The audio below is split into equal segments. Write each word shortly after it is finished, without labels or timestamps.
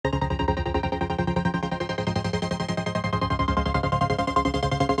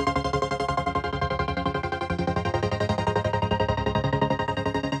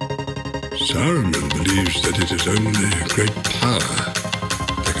Saruman believes that it is only great power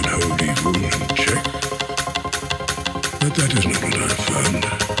that can hold evil in check. But that is not what I found.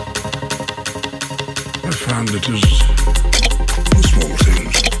 I found it is the small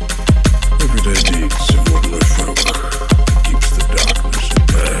things, everyday deeds of ordinary folk that keeps the darkness at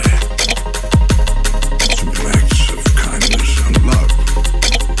bay. Simple acts of kindness and love.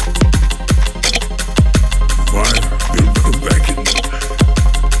 Why we'll go back in.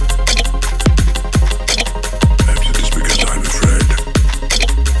 Perhaps it is because I'm afraid.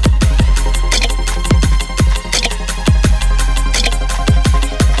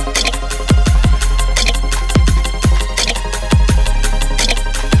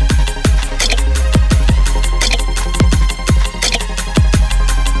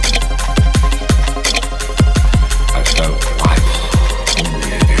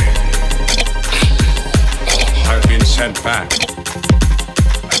 Sent back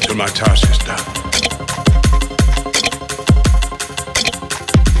until my task is done.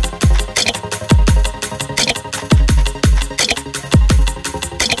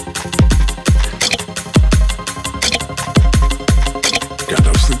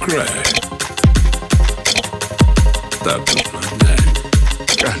 Gandalf the Grey. That was my name.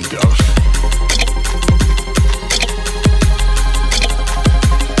 Gandalf.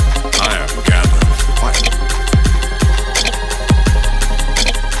 I am Gandalf. What?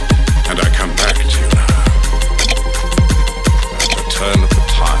 And I come back to you now, at the turn of the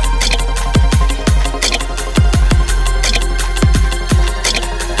tide.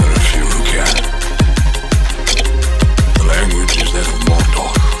 There are few who can. The language is that of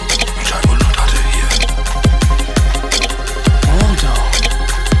Mordor, which I will not utter here. Mordor?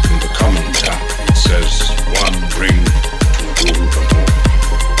 In the common tongue, it says, one ring to rule them all.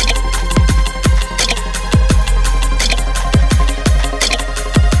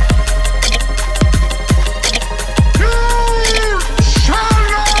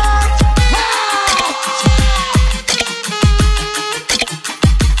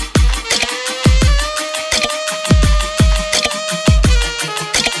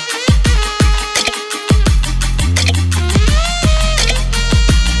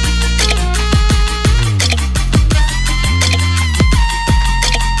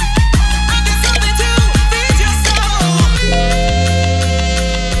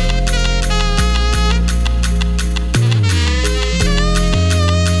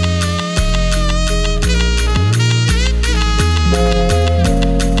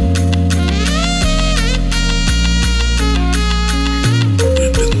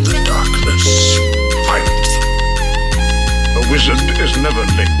 Wizard is never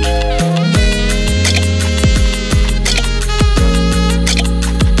linked